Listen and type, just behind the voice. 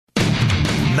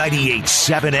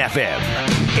98.7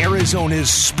 FM,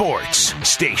 Arizona's sports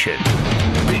station.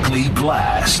 Bickley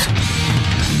Blast.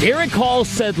 Derek Hall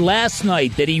said last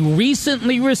night that he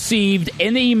recently received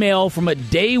an email from a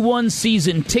day one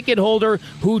season ticket holder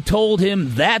who told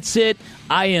him, "That's it,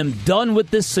 I am done with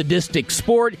this sadistic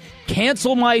sport.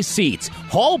 Cancel my seats."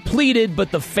 Hall pleaded, but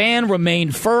the fan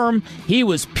remained firm. He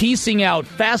was piecing out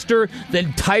faster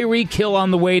than Tyreek Hill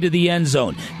on the way to the end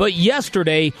zone. But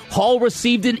yesterday, Hall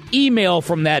received an email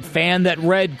from that fan that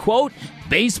read, quote,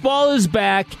 "Baseball is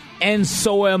back, and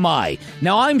so am I."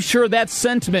 Now, I'm sure that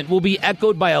sentiment will be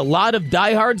echoed by a lot of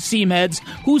diehard Seamheads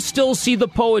who still see the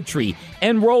poetry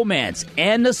and romance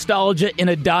and nostalgia in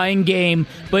a dying game,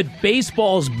 but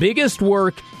baseball's biggest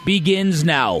work begins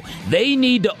now. They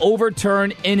need to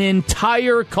overturn an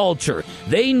entire culture.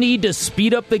 They need to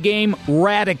speed up the game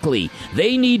radically.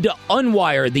 They need to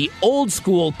unwire the old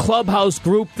school clubhouse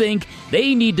groupthink.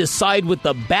 They need to side with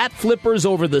the bat flippers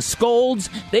over the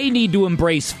scolds. They need to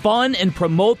embrace fun and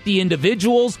promote the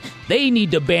individuals. They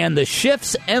need to ban the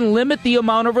shifts and limit the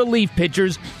amount of relief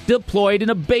pitchers deployed in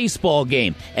a baseball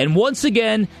game. And once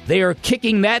again, they are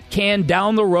kicking that can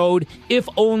down the road, if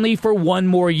only for one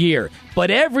more year. But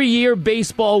every year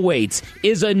baseball waits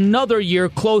is another year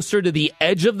closer to the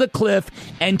edge of the cliff,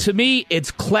 and to me,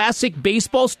 it's classic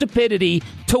baseball stupidity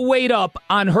to wait up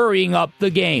on hurrying up the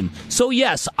game. So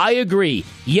yes, I agree.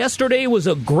 Yesterday was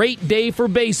a great day for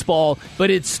baseball, but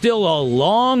it's still a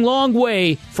long, long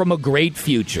way from a great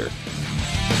future.